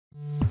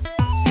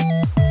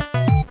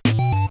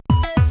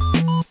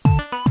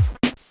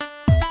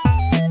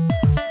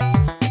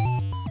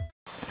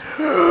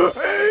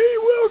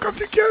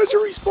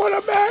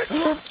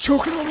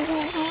Choking on the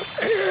wall.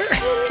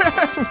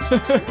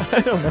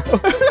 I don't know.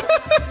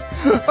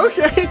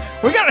 Okay,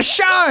 we gotta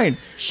shine.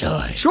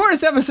 Shine.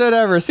 Shortest episode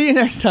ever. See you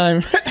next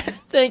time.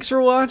 Thanks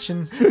for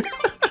watching.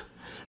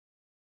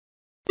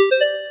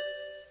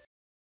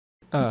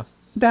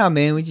 Nah,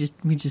 man, we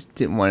just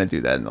didn't want to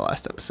do that in the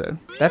last episode.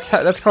 That's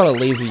called a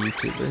lazy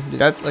YouTuber.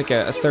 That's like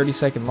a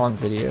 30-second long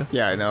video.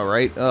 Yeah, I know,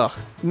 right? Ugh.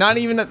 Not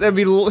even that'd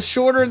be a little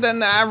shorter than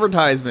the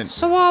advertisement.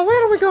 So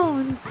where are we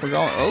going? We're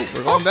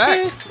going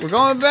back. We're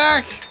going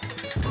back.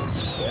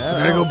 Yeah,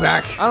 We're gonna go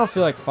back. I don't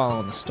feel like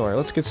following the story.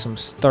 Let's get some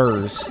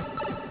stirs.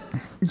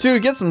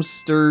 Dude, get some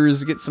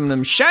stirs, get some of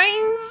them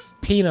shines.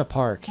 Peanut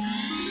Park.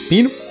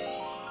 Peanut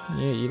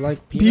Yeah, you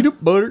like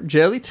peanut butter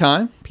jelly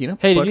time. Peanut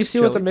Hey, butter did you see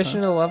what the jelly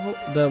mission time.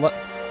 of the level?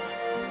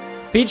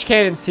 Beach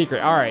Canyon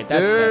secret. All right,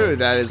 that's better. Dude,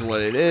 that is what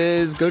it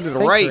is. Go to the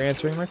Thanks right. for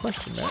answering my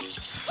question, Matt.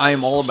 I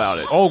am all about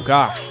it. Oh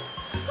gosh.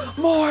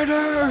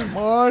 Mortar!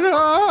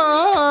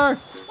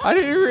 I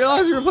didn't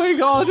realize we were playing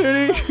Call of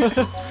Duty.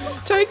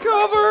 Take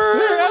cover!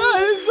 I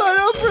didn't sign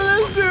up for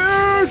this,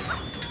 dude!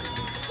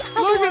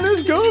 Look at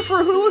this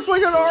gopher who looks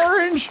like an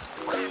orange!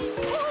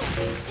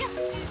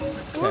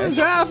 What is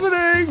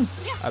happening?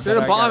 There's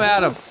a bomb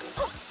at him.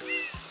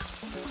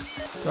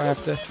 Do I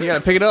have to? You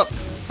gotta pick it up.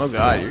 Oh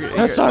god, you're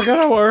That's not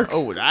gonna work.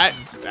 Oh, that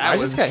I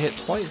was... just got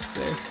hit twice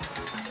there.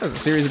 That was a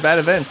series of bad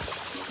events.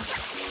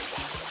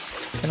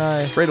 Can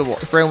I? Spray them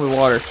with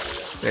water.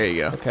 There you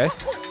go. Okay.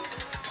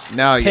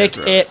 Now you Pick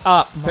it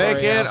up. Pick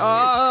it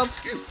up,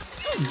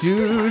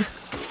 dude.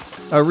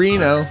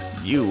 Reno,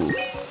 you.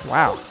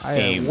 Wow, I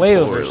aim way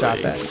poorly. overshot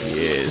that.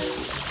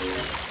 Yes.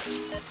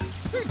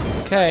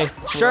 Okay,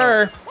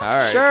 sure. All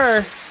right.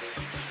 Sure.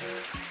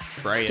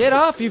 Spray him. Get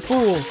up, you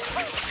fool.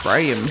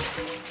 Spray him.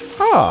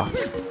 Oh.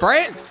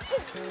 Spray it.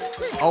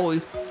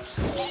 Always.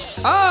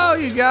 Oh,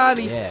 you got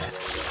it. Yeah.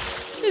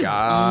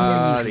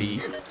 Got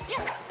it.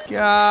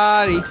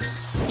 Got it.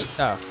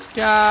 Oh,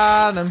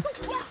 Got him.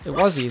 it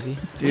was easy.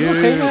 Dude, You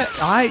okay, Matt?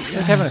 I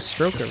You're having a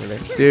stroke over there.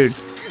 dude.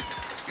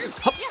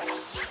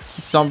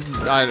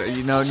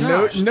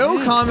 No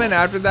man. comment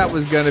after that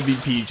was gonna be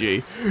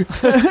PG.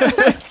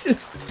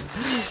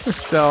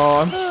 So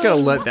I'm just gonna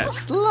let that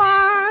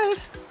slide.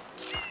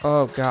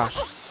 Oh gosh.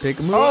 Pick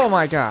him Oh up.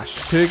 my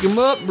gosh. Pick him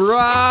up,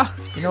 brah.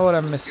 You know what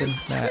I'm missing,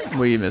 Matt?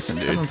 What are you missing,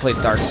 I dude? haven't played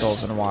Dark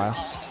Souls in a while.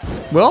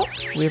 Well,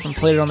 We haven't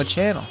played it on the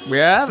channel. we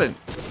haven't.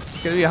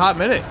 It's gonna be a hot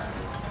minute.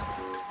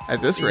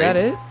 At this Is rate. that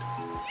it?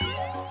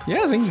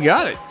 Yeah, I think you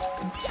got it.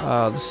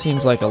 Oh, this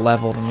seems like a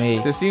level to me.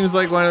 This seems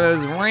like one of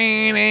those.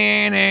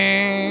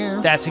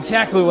 That's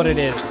exactly what it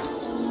is.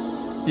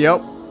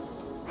 Yep.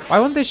 Why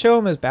wouldn't they show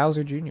him as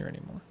Bowser Jr.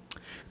 anymore?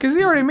 Because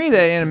they already made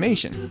that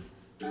animation.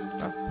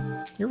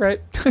 You're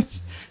right.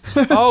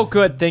 Oh,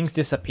 good. Things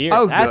disappeared.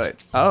 Oh, That's good.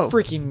 Oh.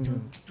 freaking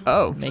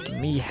Oh. making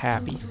me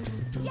happy.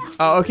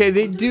 Oh, okay.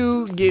 They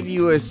do give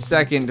you a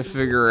second to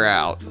figure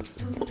out.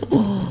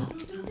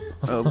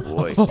 Oh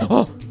boy.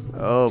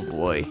 Oh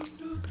boy.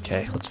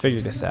 Okay, let's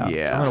figure this out.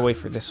 Yeah. I'm gonna wait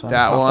for this one.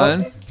 That to pop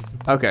one. up.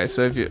 Okay.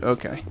 So if you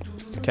okay.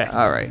 Okay.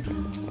 All right.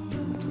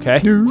 Okay.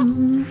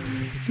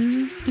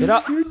 Get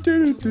up.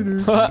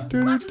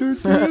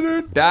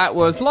 That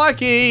was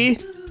lucky.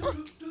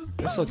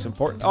 This looks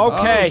important.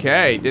 Okay.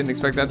 Okay. Didn't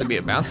expect that to be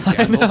a bouncy I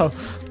castle. know.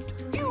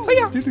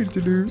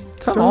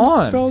 Come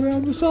on. Fell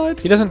down the side.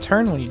 He doesn't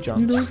turn when he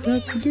jumps. You don't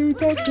have to do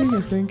that thing,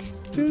 I think.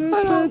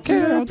 I don't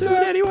care. I'll do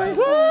it anyway.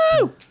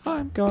 Woo!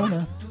 I'm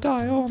gonna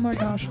die. Oh my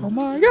gosh. Oh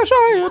my gosh.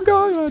 I am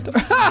gonna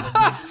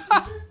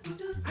die.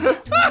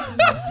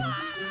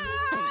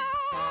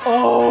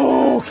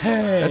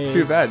 Okay. That's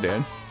too bad,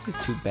 dude.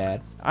 It's too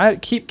bad. I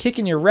keep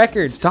kicking your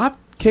records. Stop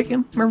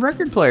kicking my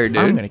record player, dude.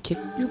 I'm gonna kick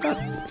your butt.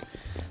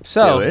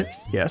 So do it.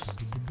 Yes.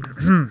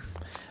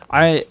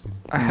 I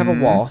have a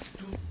wall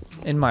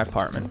in my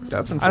apartment.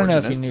 That's I don't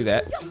unfortunate. know if you knew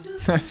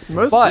that,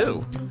 Most But-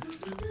 do.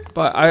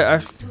 but I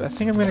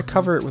think I'm gonna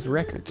cover it with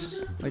records,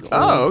 like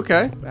Oh, old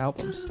okay.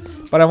 albums.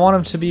 But I want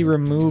them to be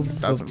removed.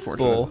 That's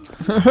unfortunate.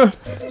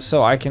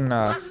 So I can,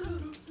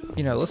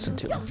 listen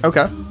to them.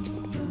 Okay.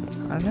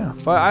 I don't know,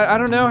 but I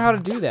don't know how to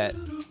do that.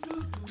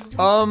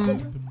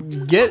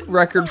 Get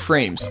record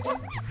frames.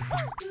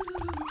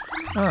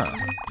 Huh.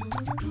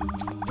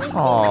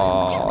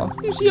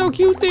 Aww. You see how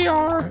cute they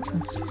are?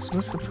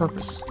 What's the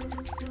purpose?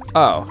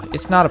 Oh,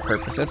 it's not a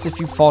purpose. That's if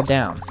you fall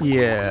down.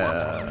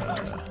 Yeah.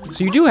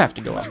 So you do have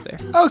to go up there.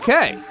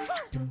 Okay.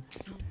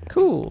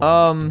 Cool.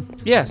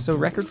 Yeah, so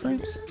record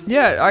frames?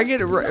 Yeah, I get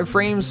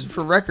frames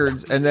for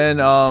records, and then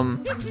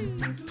Come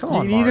you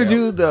on, can either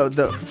Mario. do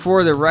the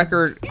for the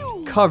record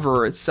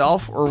cover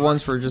itself, or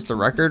one's for just the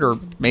record, or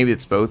maybe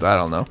it's both. I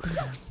don't know.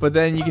 But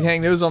then you can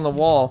hang those on the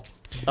wall.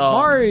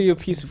 Mario, you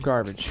piece of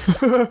garbage.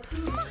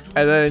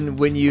 And then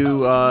when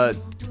you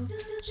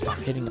Stop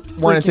hitting the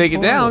want to freaking take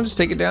it down, portal. just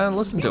take it down and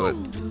listen to it.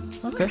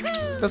 Okay.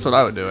 That's what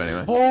I would do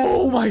anyway.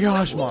 Oh my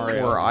gosh,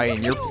 Mario. Or I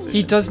in your position.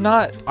 He does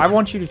not. I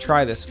want you to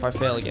try this if I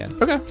fail again.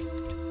 Okay.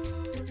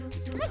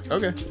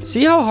 Okay.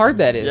 See how hard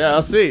that is? Yeah,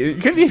 I'll see. You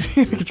couldn't even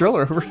get the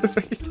controller over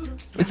to me.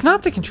 It's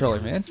not the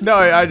controller, man. No,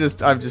 I'm just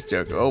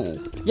joking. Oh.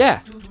 Yeah.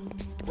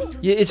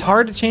 Yeah, it's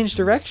hard to change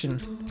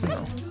direction.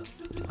 No.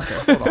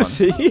 Okay, hold on.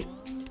 See?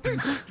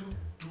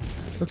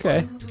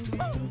 Okay.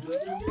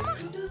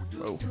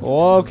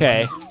 Whoa.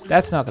 Okay.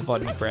 That's not the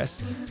button to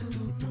press.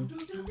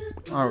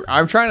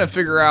 I'm trying to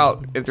figure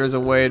out if there's a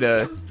way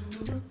to,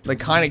 like,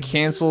 kind of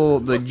cancel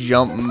the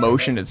jump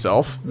motion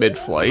itself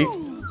mid-flight.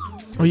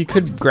 Well, you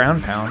could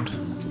ground pound.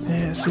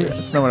 Yeah, see,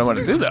 that's not what I want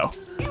to do, though.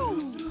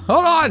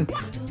 Hold on!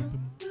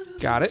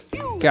 Got it.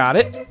 Got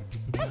it.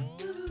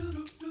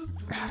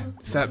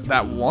 It's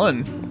that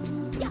one.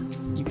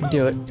 You can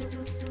do it.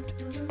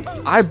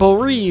 I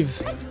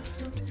believe.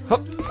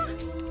 Hup.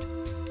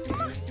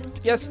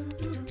 Yes.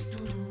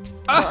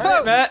 All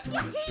right, Matt.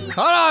 Hold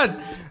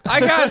on! I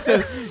got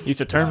this! He's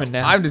determined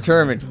now. I'm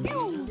determined.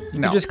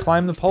 You just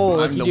climb the pole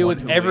like I'm you the do one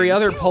with who every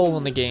wins. other pole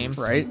in the game.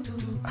 Right?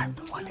 I'm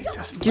the one who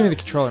doesn't. Give me the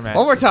controller, Matt.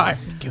 One more time.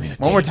 Give me the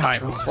One more damn time.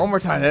 controller. One more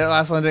time. That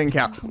last one didn't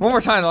count. One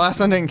more time. The last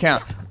one didn't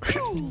count.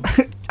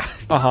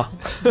 Uh-huh.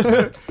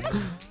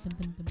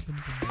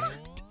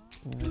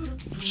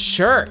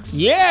 Sure.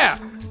 Yeah!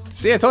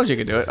 See, I told you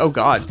could do it. Oh,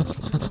 God.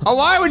 Oh,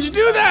 why would you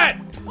do that?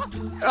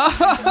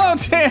 Oh,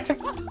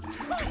 damn.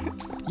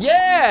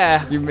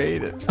 Yeah! You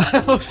made it. I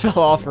almost fell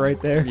off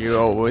right there. You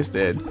almost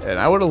did. And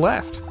I would have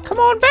left. Come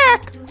on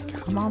back!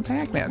 Come on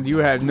back, man. You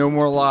have no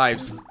more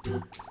lives.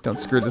 Don't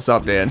screw this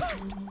up, Dan.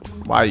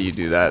 Why do you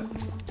do that?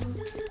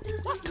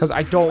 Because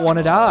I don't want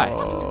to die.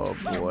 Oh,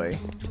 boy.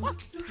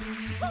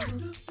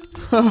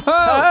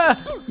 Ah,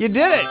 You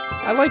did it!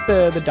 I like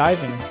the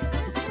diving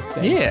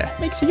thing. Yeah.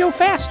 Makes you go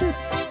faster.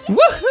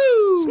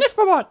 Woohoo! Sniff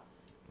my butt.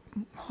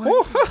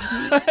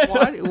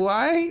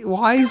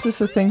 Why is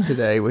this a thing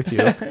today with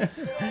you?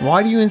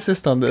 Why do you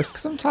insist on this?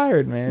 Because I'm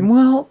tired, man.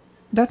 Well,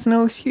 that's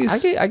no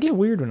excuse. I get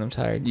weird when I'm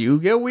tired. You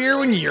get weird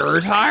when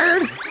you're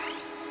tired?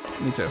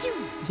 Me too.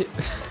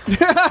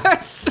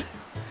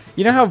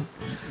 You know how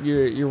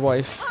your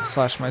wife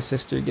 / my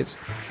sister gets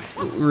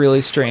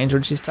really strange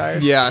when she's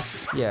tired?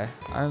 Yes. Yeah,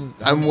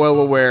 I'm well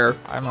aware.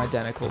 I'm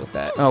identical with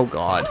that. Oh,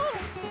 God.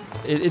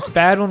 It's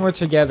bad when we're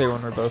together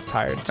when we're both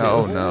tired too.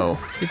 Oh, no.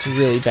 It's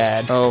really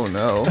bad. Oh,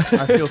 no.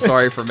 I feel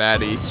sorry for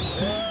Maddie.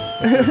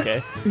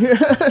 Okay.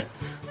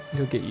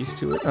 You'll get used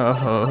to it.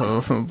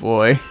 Oh,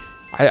 boy.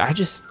 I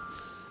just,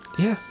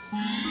 yeah.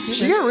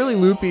 She got really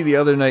loopy the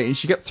other night, and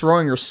she kept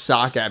throwing her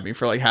sock at me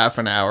for like half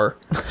an hour.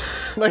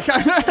 Like,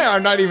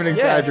 I'm not even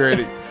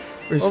exaggerating.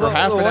 It was Well, for the-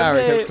 half the an one hour,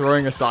 day- he kept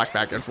throwing a sock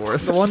back and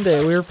forth. So one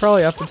day we were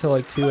probably up until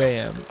like 2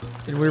 a.m.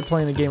 and we were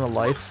playing the game of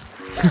Life.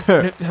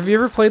 Have you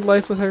ever played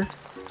Life with her?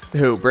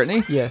 Who,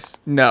 Brittany? Yes.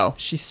 No.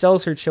 She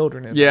sells her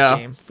children in Yeah. the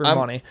game for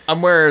money. I'm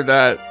aware of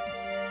that.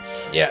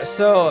 Yeah,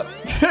 so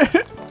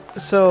I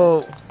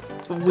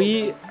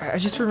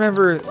just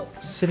remember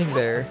sitting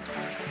there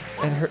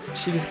and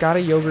she just got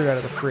a yogurt out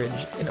of the fridge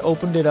and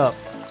opened it up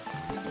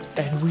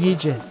and we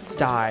just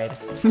died.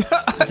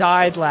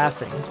 Died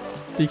laughing.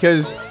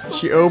 Because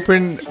she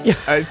opened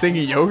a thing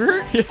of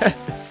yogurt?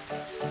 Yes.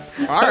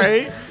 All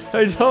right.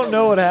 I don't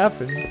know what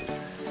happened.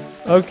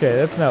 Okay,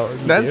 that's not what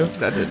you do.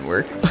 That didn't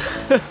work.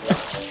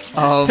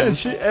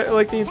 She,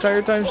 like the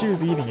entire time she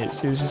was eating it,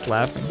 she was just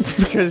laughing.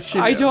 Because she.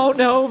 I don't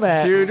know,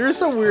 Matt. Dude, there's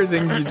some weird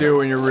things you do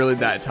when you're really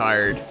that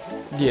tired.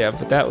 Yeah,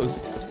 but that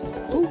was.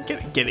 Oh,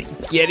 get it.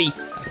 I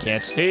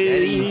can't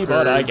see,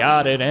 but I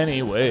got it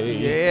anyway.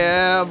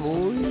 Yeah,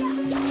 boy.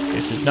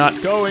 This is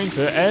not going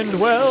to end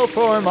well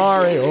for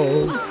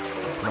Mario.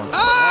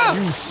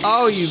 Ah!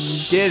 Oh, you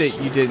did it.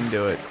 You didn't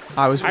do it.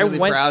 I was really I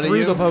went proud of through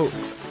you. the boat.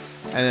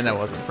 And then I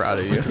wasn't proud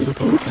of you. Through the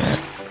boat, man.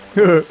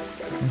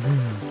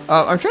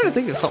 I'm trying to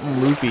think of something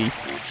loopy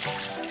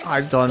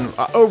I've done.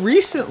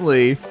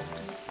 Recently.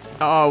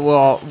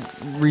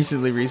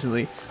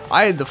 Recently.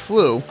 I had the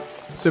flu.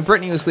 So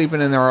Brittany was sleeping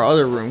in our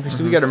other room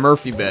because we got a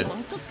Murphy bed.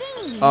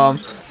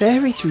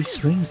 Every 3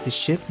 swings the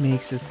ship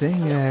makes a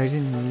thing. I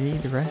didn't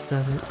read the rest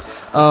of it.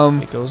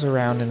 It goes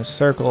around in a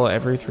circle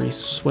every 3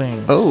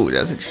 swings. Oh,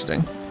 that's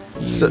interesting.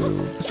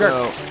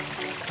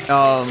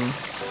 I'm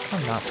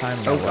not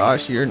timing Oh that well.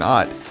 gosh, you're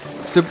not.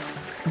 So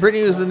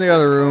Brittany was in the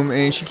other room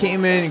and she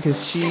came in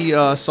because she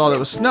saw that it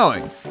was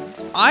snowing.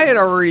 I had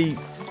already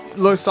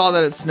saw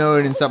that it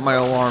snowed and set my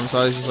alarm, so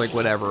I was just like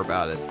whatever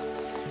about it.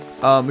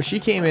 But she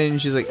came in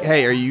and she's like,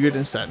 "Hey, are you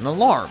gonna set an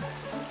alarm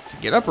to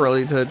get up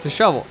early to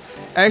shovel?"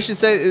 And I should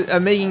say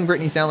I'm making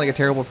Brittany sound like a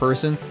terrible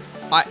person.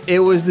 It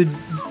was the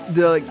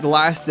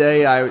last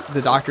day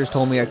the doctors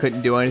told me I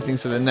couldn't do anything,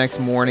 so the next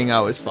morning I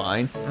was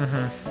fine.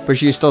 But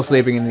she was still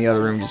sleeping in the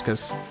other room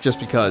just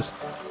because.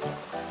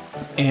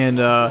 And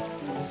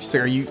she's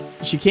like, "Are you?"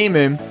 She came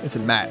in and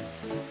said, "Matt,"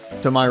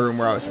 to my room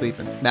where I was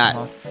sleeping. Matt,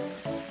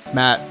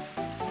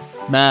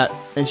 Matt,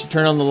 and she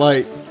turned on the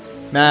light.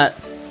 Matt,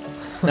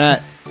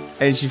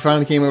 and she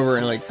finally came over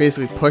and like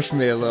basically pushed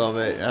me a little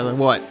bit. And I was like,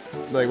 "What?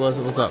 Like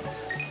what's up?"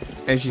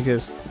 And she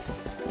goes,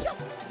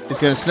 "It's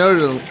gonna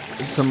snow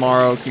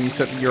tomorrow. Can you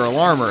set your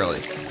alarm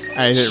early?"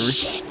 And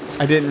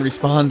I didn't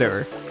respond to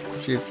her.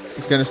 She goes,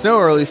 "It's gonna snow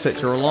early.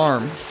 Set your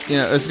alarm. You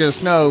know, it's gonna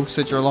snow.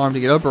 Set your alarm to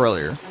get up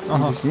earlier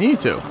in case you need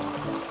to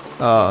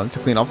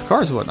clean off the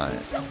cars and whatnot."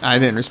 I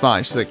didn't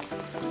respond. She's like,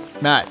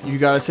 Matt, you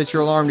gotta set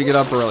your alarm to get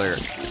up earlier.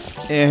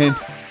 And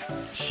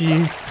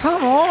she,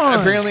 Come on.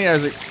 apparently I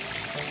was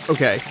like,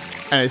 okay.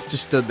 And it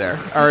just stood there.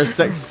 Or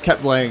it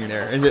kept laying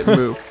there and didn't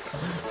move.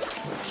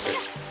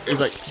 It was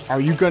like, are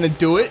you gonna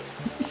do it?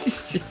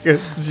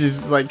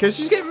 She's like, cause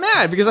she's getting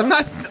mad because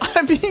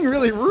I'm being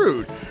really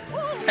rude.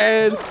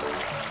 And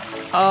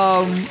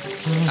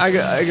I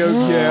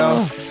go,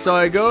 yeah. So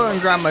I go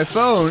and grab my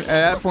phone, and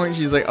at that point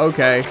she's like,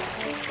 okay.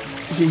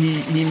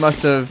 He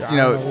must have, you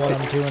know. I don't know what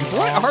I'm doing What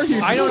wrong. are you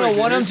doing? I don't know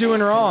what dude? I'm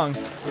doing wrong.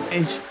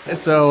 And so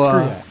Screw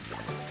that.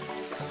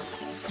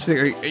 she's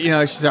like, you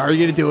know, she's like, are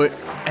you gonna do it?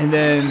 And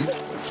then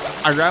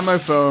I grab my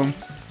phone,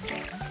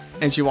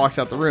 and she walks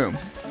out the room.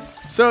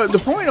 So the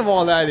point of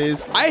all that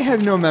is, I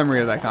have no memory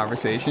of that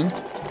conversation.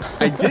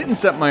 I didn't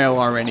set my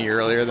alarm any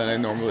earlier than I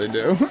normally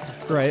do.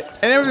 Right.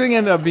 And everything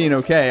ended up being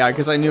okay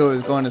because I knew it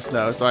was going to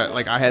snow, so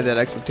I had that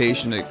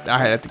expectation that I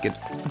had to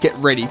get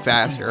ready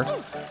faster.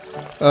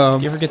 You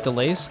ever get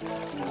delays?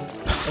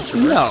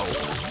 No,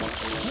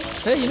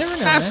 Hey, you never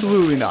know.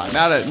 absolutely not.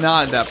 Not at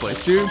that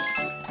place, dude.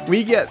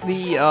 We get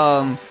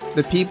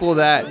the people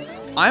that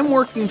I'm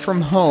working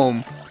from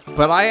home,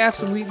 but I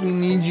absolutely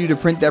need you to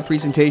print that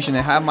presentation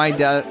and have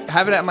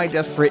it at my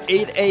desk for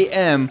 8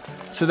 a.m.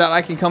 so that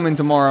I can come in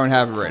tomorrow and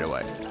have it right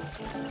away.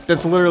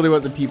 That's literally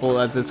what the people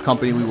at this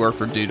company we work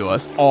for do to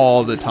us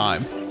all the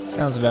time. Man.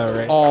 Sounds about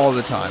right. All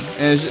the time.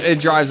 And it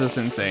drives us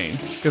insane.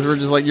 Because we're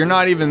just like, you're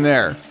not even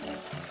there.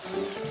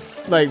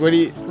 Like, what do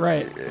you...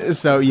 Right.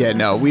 So, yeah,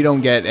 no, we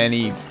don't get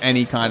any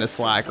kind of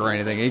slack or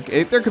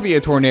anything. There could be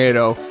a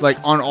tornado, like,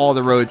 on all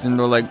the roads, and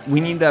they're like, we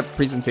need that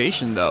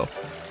presentation, though.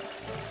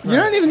 You're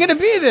not even going to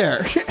be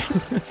there.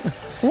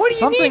 What do you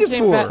Something need it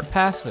came for?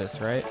 past this,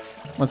 right?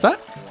 What's that?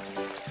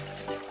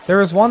 There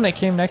was one that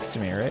came next to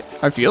me, right?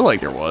 I feel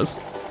like there was.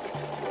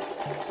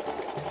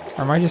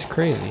 Or am I just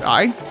crazy?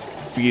 I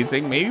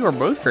think maybe we're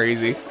both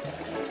crazy.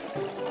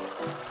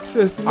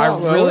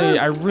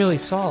 I really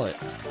saw it.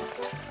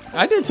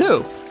 I did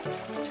too.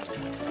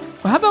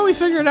 Well, how about we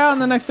figure it out in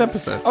the next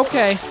episode?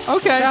 Okay.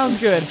 Okay. Sounds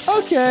good.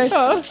 Okay.